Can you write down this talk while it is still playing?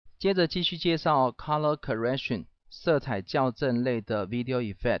接着继续介绍 Color Correction 色彩校正类的 Video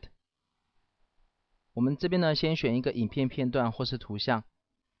Effect。我们这边呢，先选一个影片片段或是图像，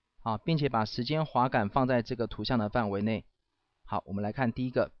好，并且把时间滑杆放在这个图像的范围内。好，我们来看第一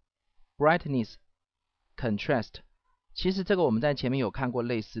个 Brightness Contrast。其实这个我们在前面有看过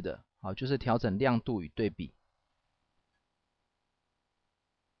类似的，好，就是调整亮度与对比。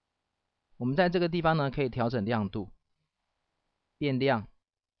我们在这个地方呢，可以调整亮度，变亮、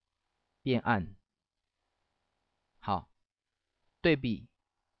变暗。好，对比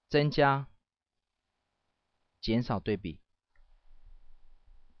增加、减少对比。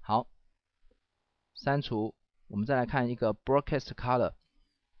好，删除。我们再来看一个 Broadcast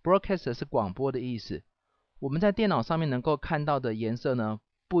Color。Broadcast 是广播的意思。我们在电脑上面能够看到的颜色呢，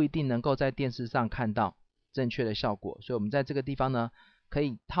不一定能够在电视上看到正确的效果，所以我们在这个地方呢，可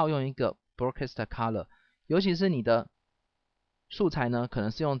以套用一个 Broadcast Color。尤其是你的素材呢，可能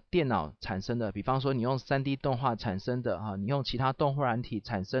是用电脑产生的，比方说你用 3D 动画产生的，你用其他动画软体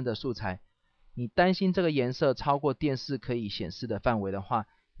产生的素材，你担心这个颜色超过电视可以显示的范围的话，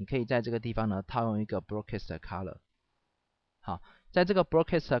你可以在这个地方呢套用一个 Broadcast Color。好，在这个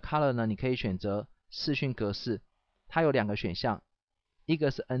Broadcast Color 呢，你可以选择视讯格式，它有2个选项，一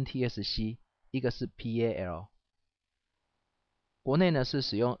个是 NTSC， 一个是 PAL。国内呢是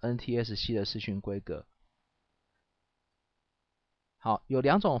使用 NTSC 的视讯规格。好，有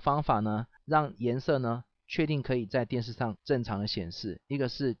2种方法呢，让颜色呢确定可以在电视上正常的显示，一个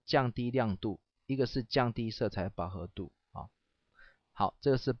是降低亮度，一个是降低色彩饱和度。好，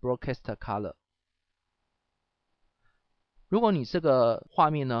这个是 Broadcast Color。如果你这个画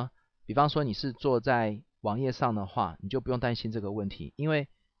面呢，比方说你是坐在网页上的话，你就不用担心这个问题，因为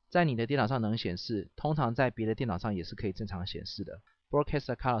在你的电脑上能显示，通常在别的电脑上也是可以正常显示的。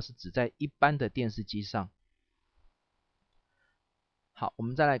Broadcast Color 是指在一般的电视机上。好，我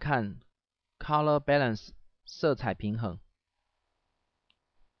们再来看 Color Balance 色彩平衡。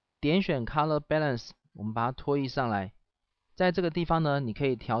点选 Color Balance， 我们把它拖移上来，在这个地方呢，你可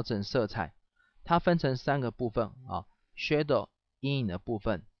以调整色彩，它分成3个部分啊 ，Shadow 阴影的部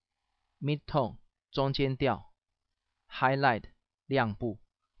分 ，Midtone 中间调 ，Highlight 亮部，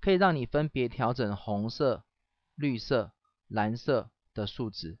可以让你分别调整红色、绿色、蓝色的数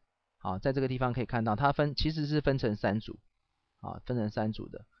值。好，在这个地方可以看到，它其实是分成3组。分成3组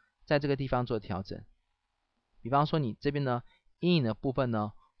的，在这个地方做调整。比方说你这边呢，阴影的部分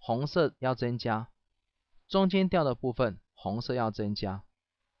呢，红色要增加，中间调的部分红色要增加，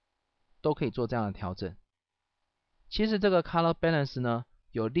都可以做这样的调整。其实这个 Color Balance 呢，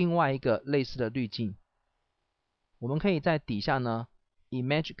有另外一个类似的滤镜，我们可以在底下呢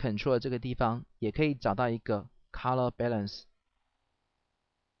Image Control 这个地方，也可以找到一个 Color Balance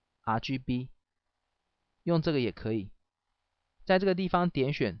RGB， 用这个也可以。在这个地方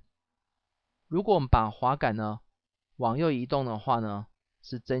点选，如果我们把滑杆呢往右移动的话呢，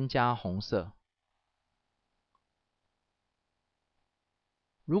是增加红色。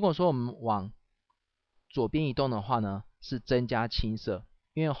如果说我们往左边移动的话呢，是增加青色，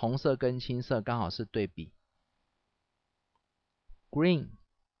因为红色跟青色刚好是对比。Green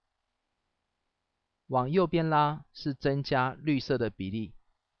往右边拉是增加绿色的比例，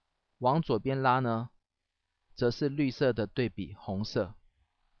往左边拉呢，则是绿色的对比红色。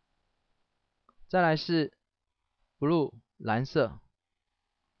再来是 Blue 蓝色，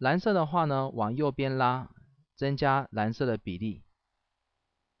蓝色的话呢，往右边拉增加蓝色的比例，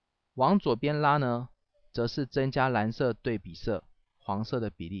往左边拉呢，则是增加蓝色对比色黄色的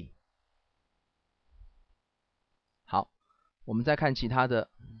比例。好，我们再看其他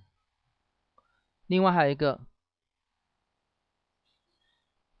的，另外还有一个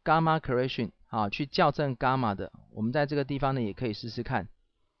Gamma Correction 去校正 Gamma 的，我们在这个地方呢也可以试试看。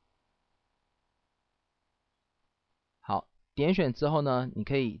好，点选之后呢，你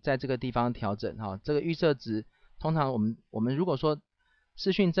可以在这个地方调整这个预设值，通常我们如果说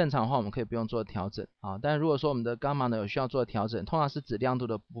视讯正常的话，我们可以不用做调整但如果说我们的 Gamma 呢有需要做调整，通常是指亮度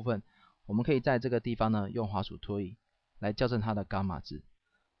的部分，我们可以在这个地方呢用滑鼠拖移来校正它的 Gamma 值。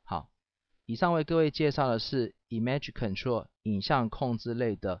好，以上为各位介绍的是 Image Control 影像控制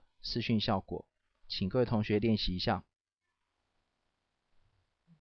类的视讯效果，请各位同学练习一下。